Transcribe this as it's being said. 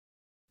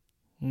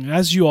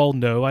As you all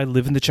know, I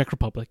live in the Czech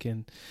Republic,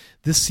 and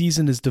this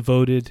season is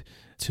devoted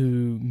to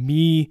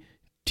me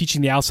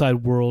teaching the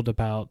outside world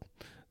about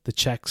the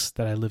Czechs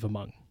that I live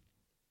among.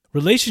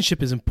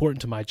 Relationship is important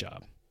to my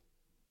job.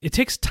 It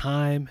takes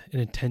time and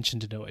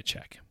attention to know a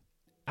Czech.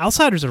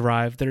 Outsiders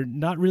arrive that are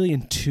not really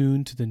in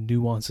tune to the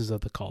nuances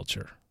of the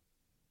culture.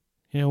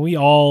 We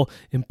all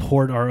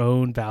import our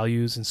own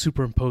values and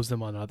superimpose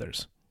them on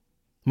others.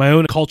 My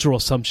own cultural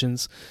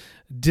assumptions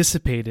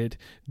dissipated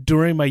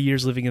during my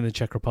years living in the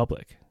Czech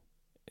Republic.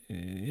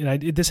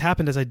 And this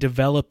happened as I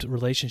developed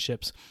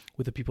relationships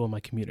with the people in my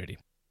community.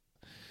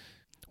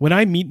 When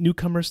I meet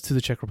newcomers to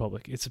the Czech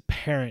Republic, it's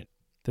apparent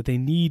that they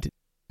need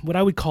what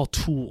I would call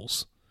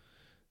tools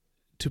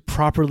to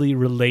properly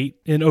relate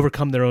and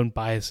overcome their own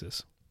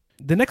biases.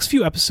 The next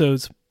few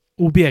episodes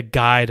will be a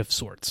guide of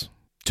sorts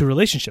to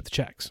relationship with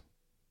Czechs.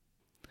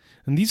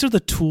 And these are the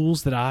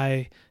tools that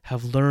I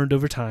have learned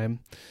over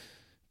time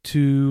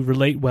to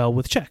relate well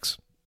with Czechs.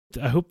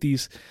 I hope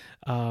these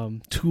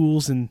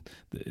tools in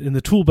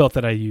the tool belt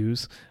that I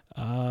use,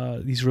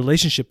 these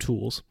relationship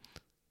tools,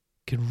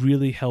 can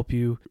really help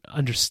you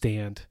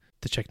understand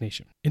the Czech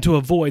nation and to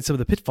avoid some of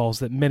the pitfalls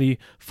that many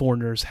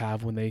foreigners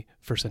have when they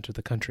first enter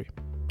the country.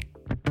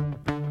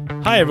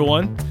 Hi,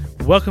 everyone.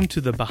 Welcome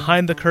to the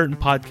Behind the Curtain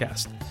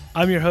podcast.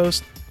 I'm your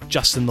host,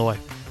 Justin Loy.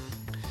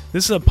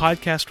 This is a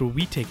podcast where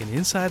we take an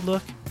inside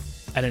look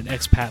at an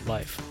expat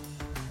life.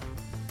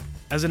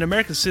 As an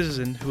American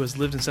citizen who has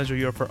lived in Central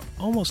Europe for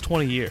almost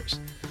 20 years,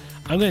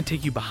 I'm going to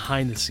take you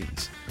behind the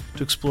scenes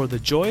to explore the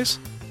joys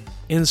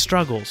and the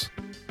struggles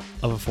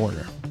of a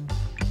foreigner.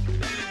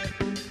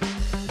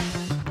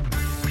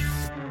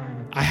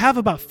 I have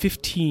about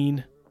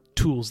 15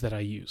 tools that I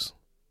use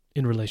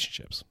in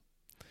relationships,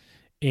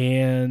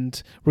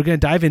 and we're going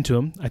to dive into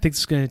them. I think this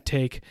is going to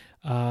take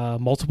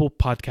multiple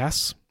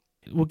podcasts.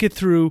 We'll get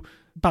through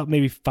about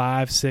maybe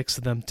 5-6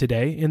 of them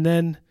today, and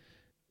then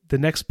the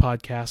next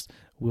podcast,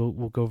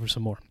 we'll go over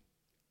some more.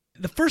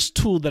 The first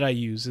tool that I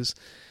use is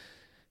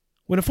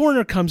when a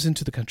foreigner comes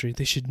into the country,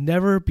 they should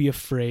never be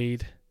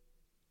afraid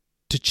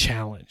to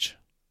challenge.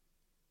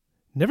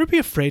 Never be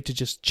afraid to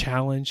just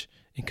challenge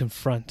and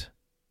confront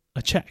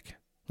a Czech.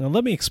 Now,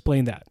 let me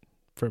explain that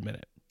for a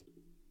minute.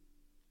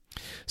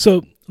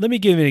 So, let me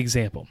give an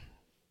example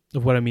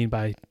of what I mean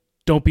by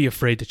don't be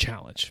afraid to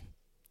challenge.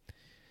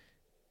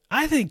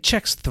 I think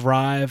Czechs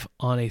thrive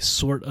on a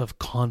sort of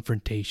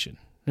confrontation.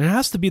 And it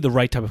has to be the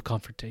right type of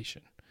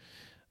confrontation.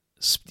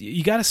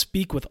 You got to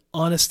speak with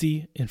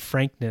honesty and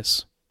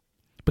frankness,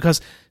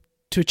 because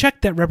to a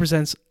Czech, that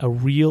represents a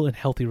real and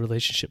healthy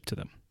relationship to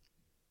them.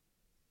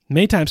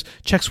 Many times,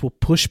 Czechs will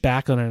push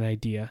back on an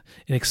idea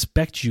and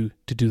expect you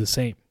to do the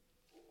same.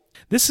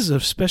 This is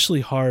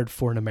especially hard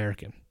for an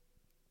American.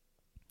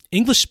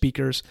 English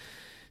speakers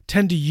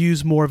tend to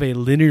use more of a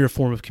linear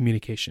form of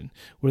communication,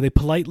 where they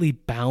politely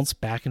bounce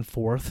back and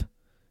forth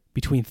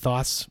between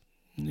thoughts,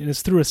 and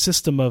it's through a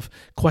system of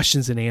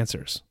questions and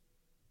answers.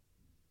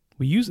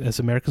 As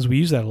Americans, we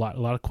use that a lot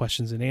of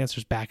questions and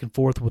answers back and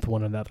forth with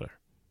one another.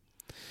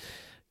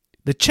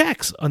 The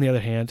Czechs, on the other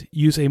hand,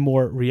 use a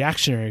more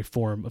reactionary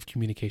form of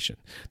communication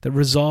that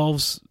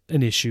resolves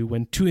an issue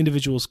when two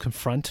individuals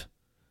confront,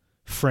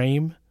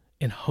 frame,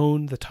 and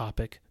hone the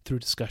topic through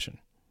discussion.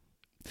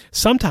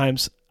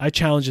 Sometimes I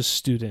challenge a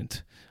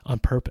student on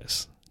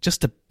purpose,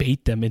 just to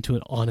bait them into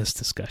an honest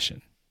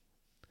discussion.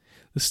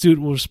 The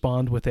student will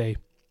respond with a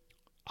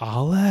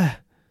ale,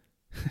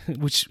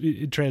 which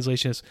in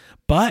translation is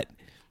but.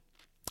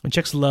 And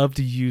Czechs love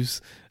to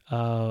use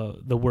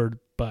the word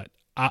but,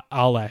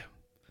 ale.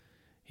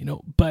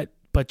 But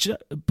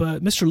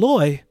Mr.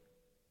 Loy,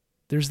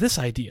 there's this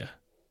idea.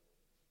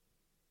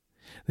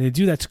 And they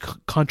do that to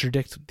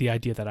contradict the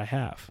idea that I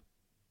have.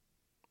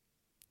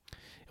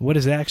 And what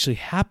has actually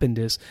happened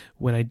is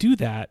when I do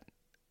that,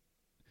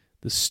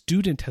 the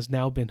student has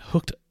now been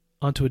hooked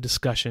onto a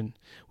discussion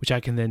which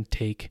I can then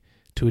take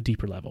to a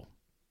deeper level.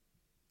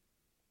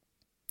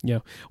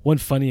 One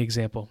funny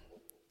example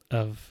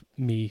of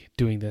me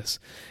doing this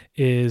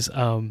is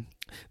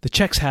the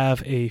Czechs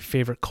have a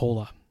favorite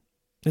cola.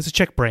 It's a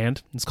Czech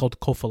brand. It's called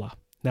Kofala.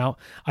 Now,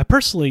 I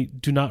personally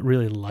do not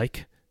really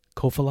like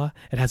Kofala.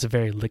 It has a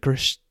very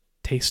licorice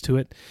taste to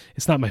it.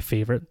 It's not my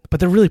favorite,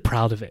 but they're really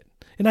proud of it,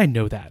 and I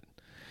know that.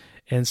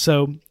 And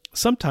so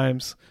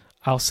sometimes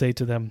I'll say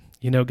to them,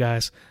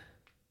 guys,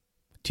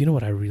 do you know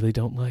what I really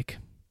don't like?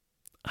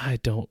 I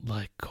don't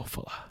like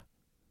Kofala.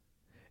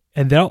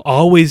 And they'll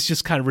always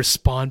just kind of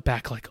respond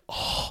back like,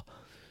 oh,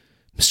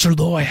 Mr.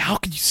 Loy, how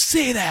could you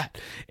say that?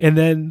 And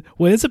then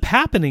what ends up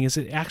happening is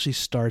it actually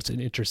starts an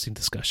interesting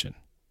discussion.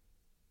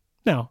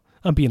 Now,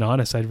 I'm being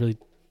honest, I really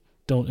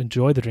don't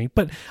enjoy the drink,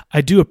 but I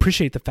do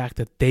appreciate the fact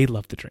that they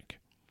love the drink.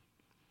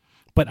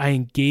 But I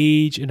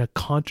engage in a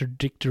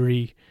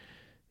contradictory,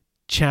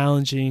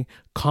 challenging,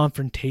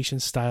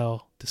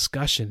 confrontation-style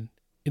discussion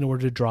in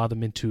order to draw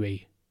them into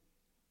a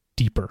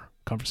deeper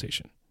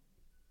conversation.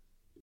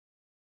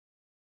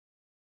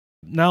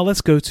 Now let's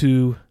go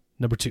to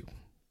number 2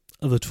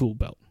 of the tool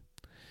belt.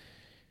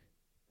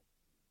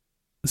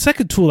 The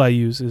second tool I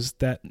use is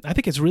that I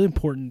think it's really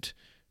important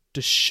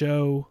to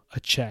show a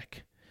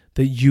Czech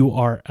that you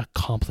are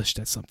accomplished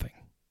at something.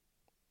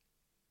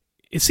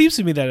 It seems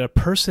to me that a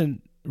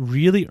person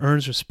really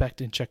earns respect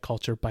in Czech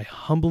culture by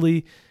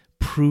humbly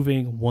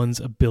proving one's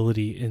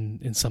ability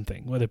in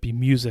something, whether it be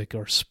music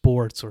or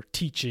sports or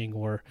teaching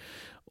or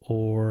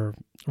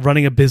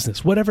running a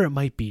business, whatever it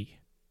might be.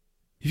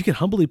 If you can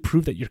humbly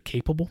prove that you're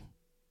capable,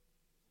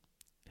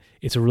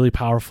 it's a really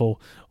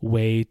powerful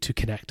way to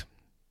connect.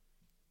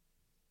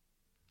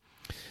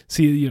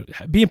 See,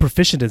 being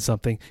proficient in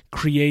something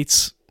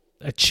creates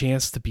a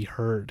chance to be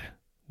heard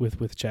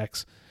with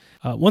Czechs.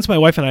 Once my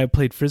wife and I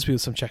played Frisbee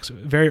with some Czechs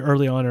very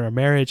early on in our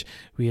marriage.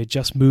 We had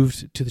just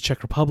moved to the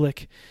Czech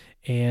Republic,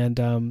 and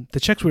the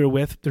Czechs we were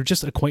with, they're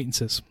just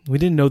acquaintances. We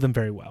didn't know them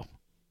very well.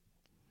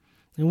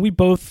 And we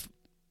both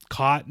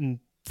caught and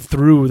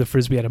threw the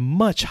Frisbee at a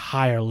much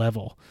higher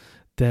level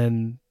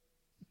than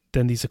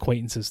these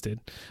acquaintances did.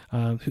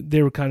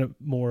 They were kind of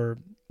more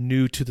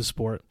new to the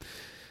sport.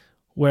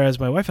 Whereas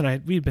my wife and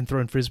I, we had been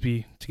throwing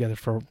Frisbee together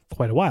for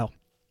quite a while.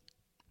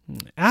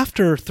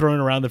 After throwing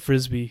around the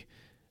Frisbee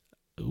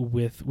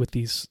with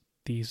these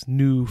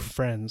new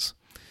friends,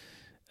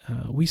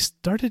 we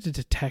started to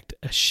detect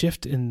a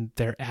shift in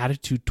their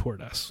attitude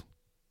toward us.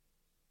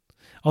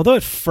 Although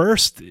at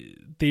first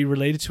they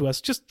related to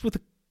us just with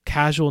a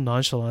casual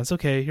nonchalance,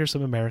 okay, here's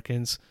some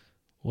Americans,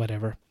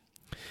 whatever.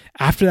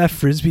 After that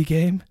Frisbee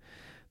game,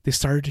 they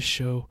started to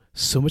show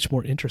so much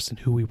more interest in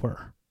who we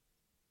were.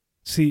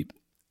 See,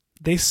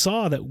 they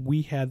saw that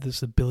we had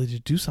this ability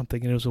to do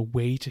something, and it was a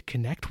way to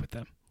connect with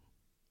them.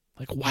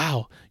 Like,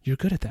 wow, you're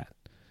good at that.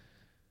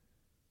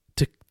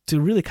 To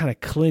really kind of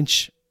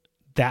clinch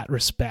that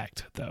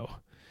respect, though,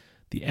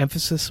 the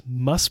emphasis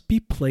must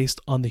be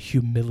placed on the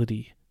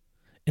humility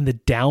and the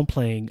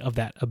downplaying of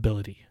that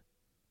ability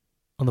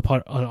on the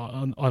part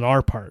on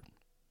our part.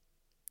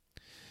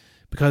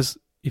 Because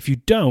if you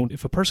don't,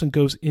 if a person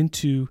goes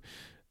into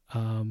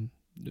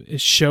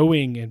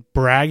showing and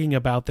bragging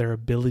about their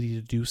ability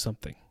to do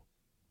something,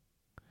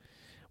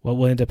 what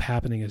will end up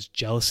happening is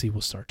jealousy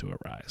will start to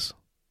arise.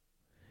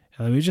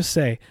 And let me just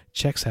say,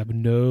 Czechs have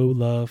no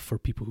love for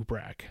people who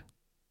brag.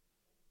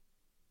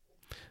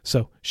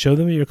 So show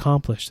them you're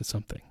accomplished at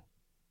something,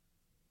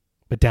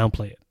 but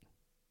downplay it.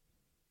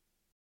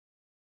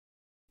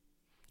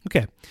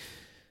 Okay.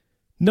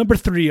 Number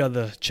 3 on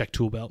the Czech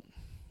tool belt.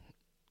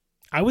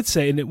 I would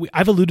say, and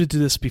I've alluded to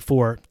this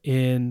before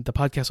in the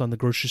podcast on the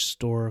Grocery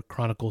Store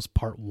Chronicles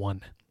Part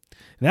 1, and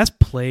that's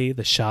play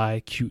the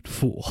shy, cute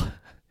fool.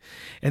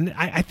 And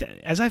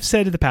as I've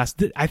said in the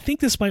past, I think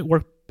this might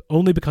work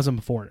only because I'm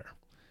a foreigner.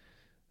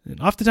 And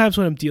oftentimes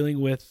when I'm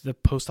dealing with the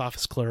post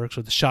office clerks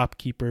or the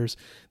shopkeepers,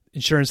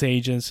 insurance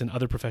agents, and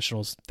other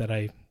professionals that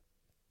I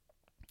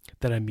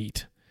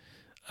meet,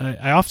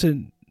 I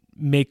often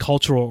make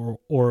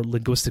cultural or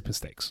linguistic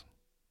mistakes.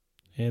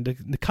 And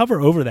to cover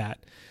over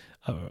that,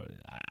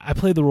 I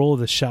play the role of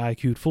the shy,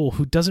 cute fool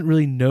who doesn't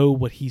really know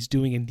what he's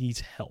doing and needs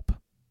help.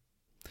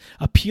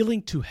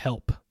 Appealing to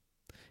help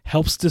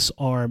helps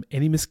disarm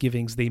any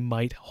misgivings they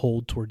might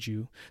hold towards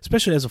you,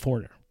 especially as a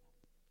foreigner.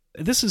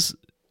 This is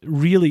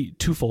really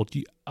twofold.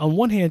 On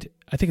one hand,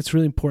 I think it's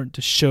really important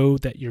to show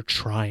that you're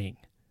trying.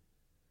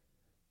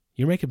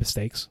 You're making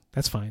mistakes,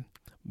 that's fine,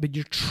 but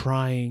you're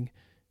trying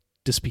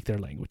to speak their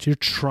language. You're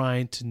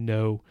trying to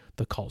know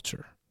the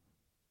culture.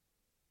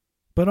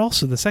 But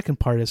also the second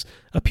part is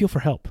appeal for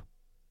help.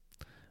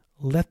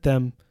 Let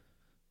them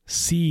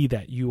see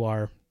that you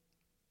are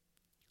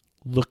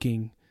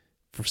looking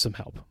for some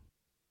help.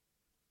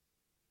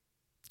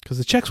 Because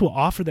the Czechs will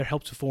offer their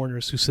help to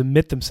foreigners who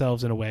submit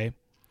themselves in a way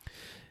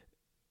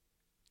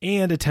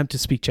and attempt to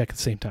speak Czech at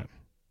the same time.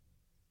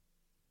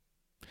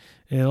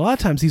 And a lot of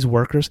times these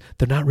workers,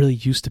 they're not really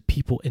used to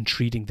people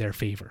entreating their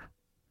favor.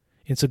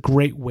 It's a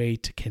great way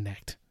to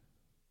connect.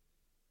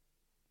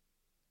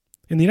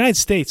 In the United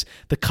States,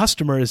 the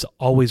customer is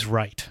always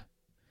right.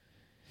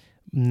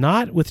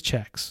 Not with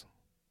Czechs.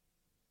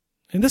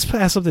 And this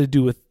has something to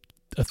do with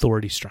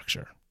authority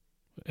structure.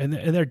 And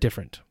they're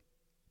different.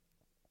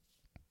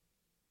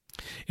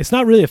 It's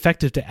not really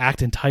effective to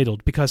act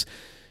entitled because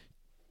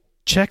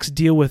Czechs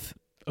deal with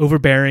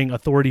overbearing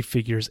authority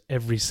figures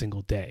every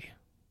single day.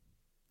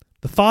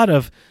 The thought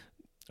of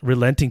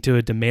relenting to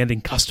a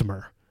demanding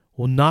customer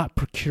will not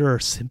procure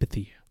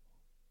sympathy.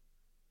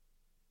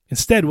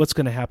 Instead, what's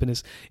going to happen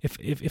is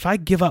if I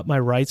give up my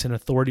rights and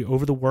authority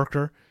over the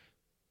worker,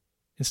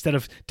 instead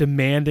of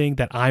demanding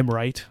that I'm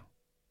right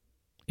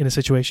in a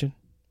situation,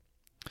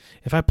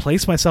 if I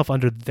place myself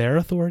under their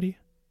authority,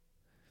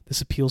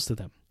 this appeals to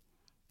them.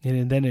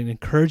 And then it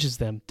encourages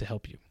them to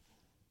help you.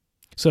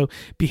 So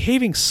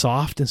behaving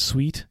soft and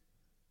sweet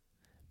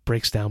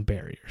breaks down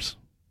barriers.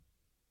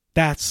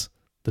 That's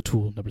the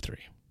tool number 3.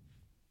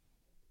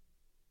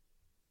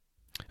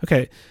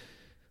 Okay,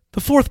 the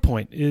fourth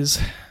point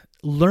is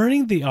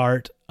learning the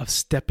art of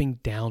stepping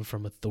down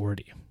from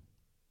authority.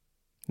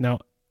 Now,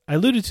 I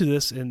alluded to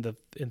this in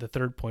the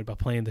third point about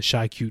playing the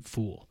shy, cute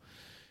fool,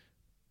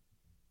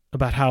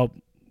 about how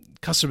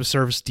customer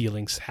service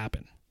dealings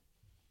happen.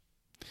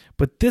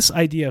 But this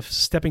idea of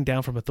stepping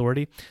down from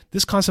authority,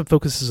 this concept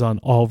focuses on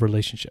all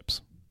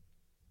relationships.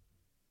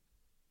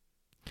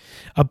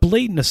 A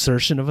blatant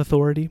assertion of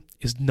authority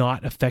is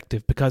not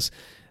effective because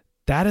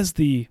that is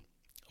the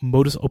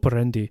modus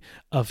operandi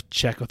of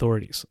Czech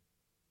authorities.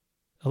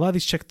 A lot of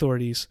these Czech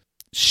authorities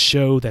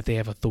show that they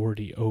have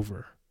authority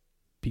over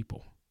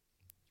people.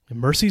 And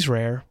mercy is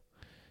rare,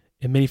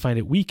 and many find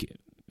it weak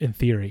in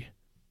theory.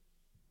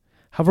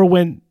 However,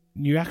 when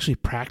you actually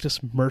practice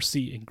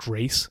mercy and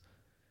grace,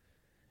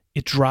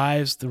 it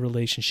drives the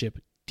relationship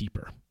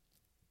deeper.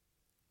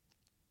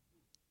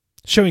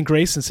 Showing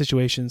grace in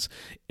situations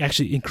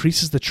actually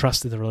increases the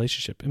trust in the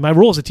relationship. In my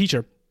role as a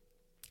teacher,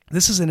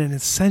 this is an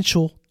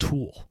essential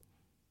tool.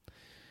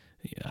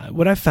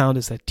 What I've found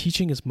is that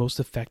teaching is most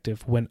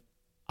effective when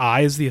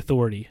I, as the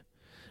authority,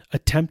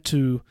 attempt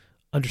to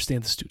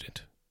understand the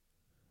student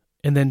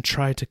and then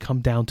try to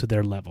come down to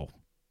their level.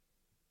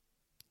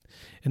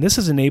 And this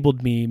has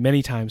enabled me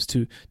many times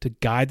to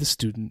guide the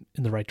student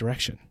in the right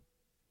direction,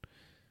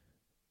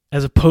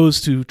 as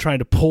opposed to trying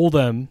to pull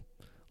them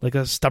like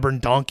a stubborn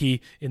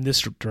donkey in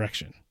this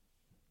direction,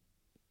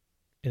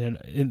 in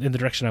the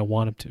direction I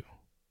want them to.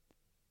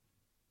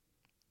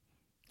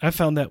 I've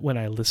found that when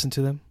I listen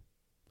to them,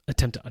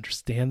 attempt to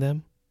understand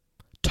them,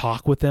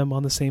 talk with them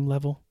on the same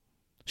level,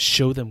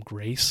 show them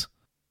grace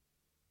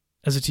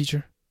as a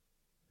teacher,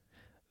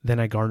 then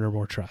I garner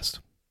more trust.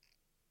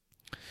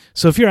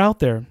 So if you're out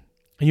there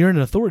and you're in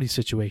an authority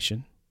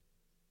situation,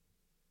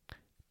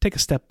 take a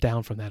step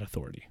down from that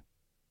authority.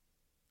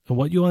 And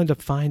what you'll end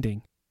up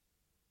finding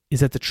is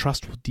that the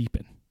trust will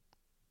deepen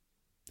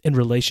and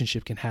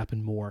relationship can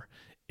happen more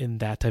in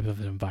that type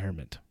of an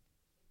environment.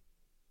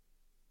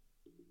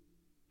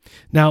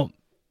 Now,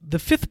 the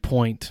fifth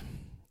point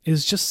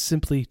is just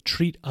simply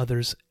treat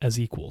others as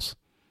equals.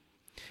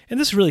 And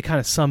this really kind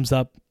of sums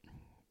up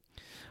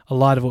a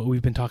lot of what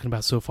we've been talking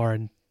about so far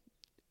and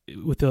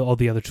with all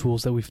the other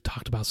tools that we've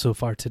talked about so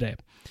far today.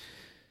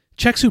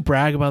 Czechs who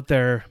brag about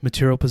their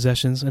material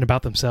possessions and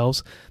about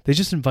themselves, they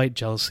just invite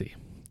jealousy,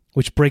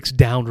 which breaks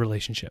down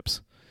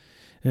relationships.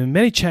 And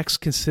many Czechs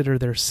consider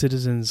their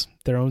citizens,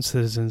 their own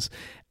citizens,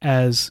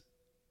 as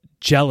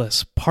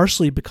jealous,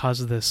 partially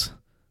because of this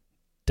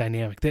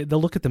dynamic.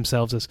 They'll look at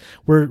themselves as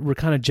we're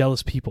kind of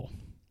jealous people.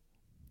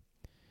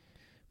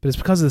 But it's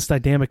because of this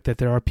dynamic that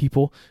there are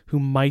people who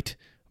might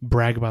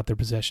brag about their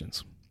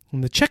possessions.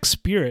 And the Czech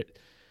spirit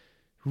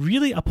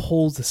really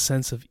upholds a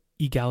sense of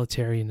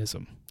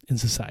egalitarianism in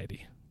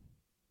society.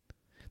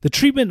 The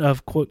treatment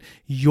of, quote,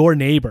 your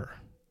neighbor,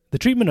 the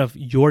treatment of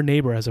your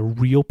neighbor as a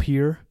real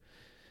peer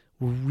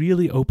will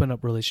really open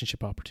up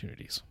relationship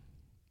opportunities.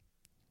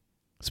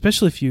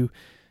 Especially if you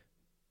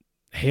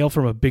hail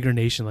from a bigger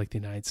nation like the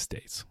United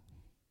States.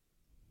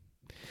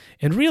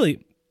 And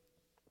really,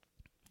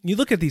 you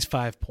look at these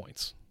 5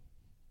 points.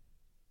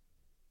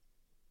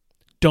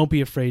 Don't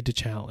be afraid to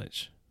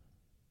challenge.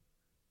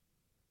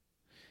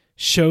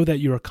 Show that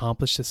you're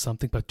accomplished at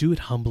something, but do it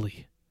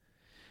humbly.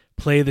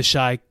 Play the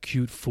shy,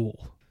 cute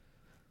fool,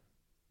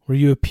 where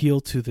you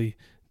appeal to the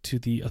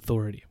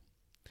authority.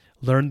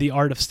 Learn the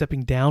art of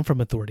stepping down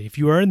from authority. If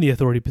you are in the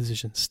authority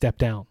position, step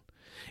down.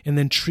 And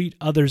then treat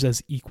others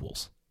as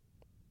equals.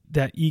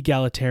 That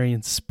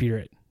egalitarian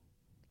spirit.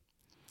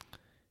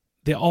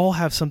 They all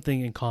have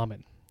something in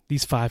common,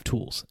 these 5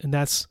 tools. And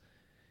it's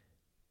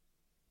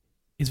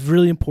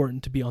really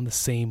important to be on the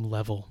same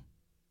level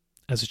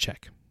as a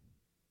Czech.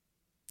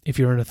 If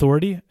you're an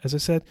authority, as I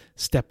said,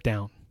 step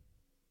down.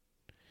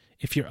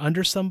 If you're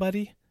under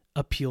somebody,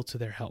 appeal to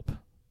their help.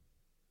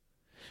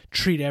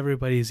 Treat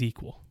everybody as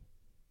equal.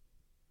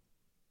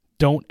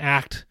 Don't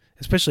act,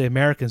 especially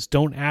Americans,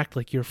 don't act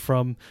like you're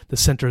from the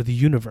center of the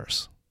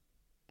universe,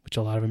 which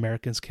a lot of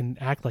Americans can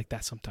act like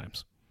that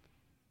sometimes.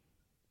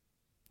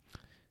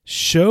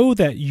 Show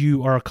that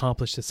you are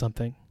accomplished at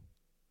something,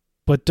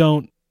 but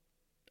don't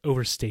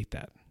overstate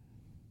that.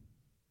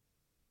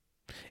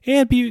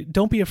 And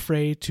don't be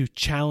afraid to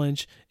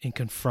challenge and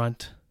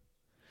confront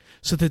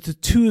so that the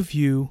two of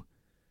you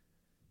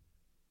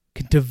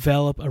can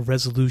develop a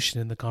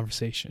resolution in the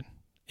conversation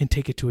and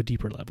take it to a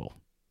deeper level.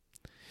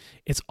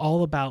 It's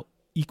all about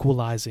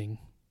equalizing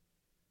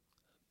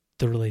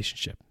the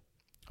relationship,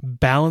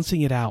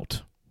 balancing it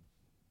out.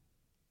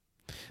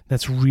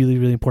 That's really,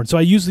 really important. So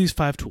I use these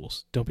 5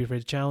 tools. Don't be afraid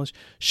to challenge.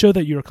 Show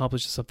that you're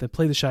accomplished at something.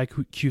 Play the shy,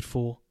 cute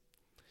fool.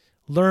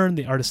 Learn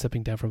the art of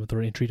stepping down from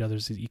authority and treat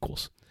others as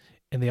equals.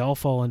 And they all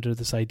fall under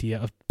this idea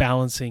of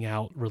balancing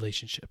out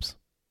relationships.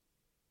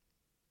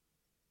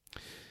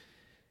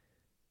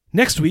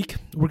 Next week,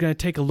 we're going to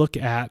take a look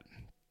at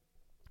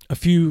a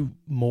few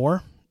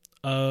more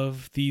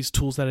of these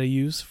tools that I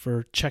use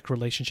for Czech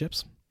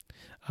relationships.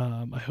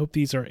 I hope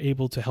these are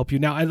able to help you.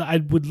 Now, I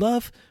would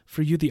love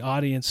for you, the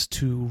audience,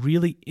 to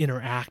really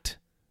interact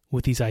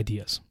with these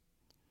ideas.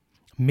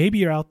 Maybe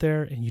you're out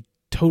there and you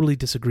totally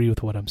disagree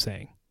with what I'm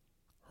saying.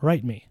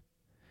 Write me.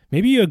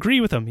 Maybe you agree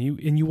with them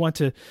and you want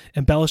to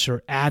embellish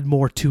or add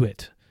more to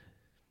it.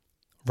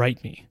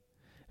 Write me.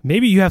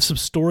 Maybe you have some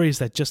stories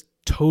that just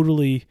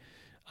totally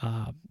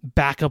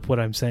back up what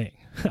I'm saying.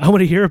 I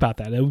want to hear about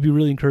that. That would be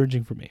really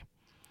encouraging for me.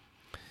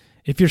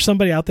 If you're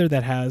somebody out there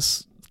that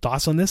has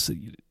thoughts on this,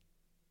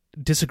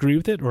 disagree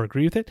with it or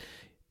agree with it,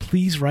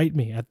 please write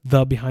me at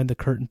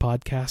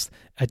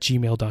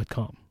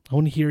thebehindthecurtainpodcast@gmail.com. I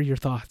want to hear your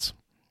thoughts.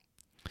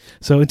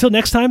 So until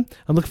next time,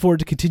 I'm looking forward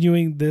to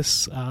continuing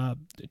this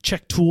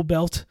Czech tool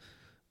belt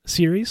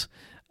series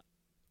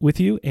with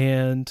you,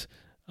 and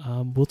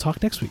we'll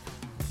talk next week.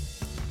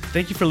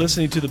 Thank you for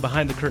listening to the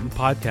Behind the Curtain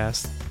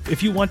podcast.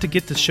 If you want to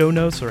get the show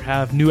notes or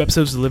have new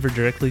episodes delivered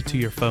directly to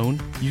your phone,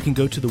 you can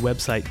go to the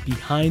website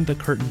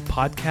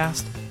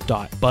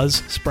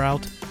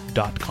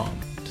behindthecurtainpodcast.buzzsprout.com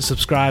to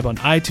subscribe on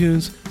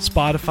iTunes,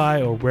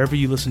 Spotify, or wherever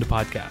you listen to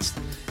podcasts.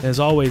 And as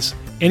always,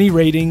 any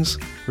ratings,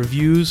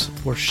 reviews,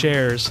 or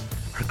shares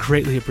are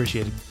greatly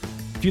appreciated.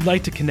 If you'd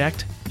like to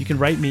connect, you can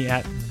write me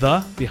at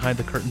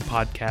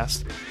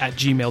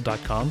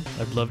thebehindthecurtainpodcast@gmail.com.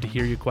 I'd love to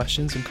hear your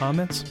questions and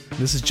comments.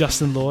 This is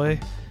Justin Loy.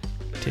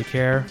 Take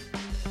care,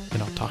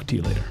 and I'll talk to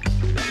you later.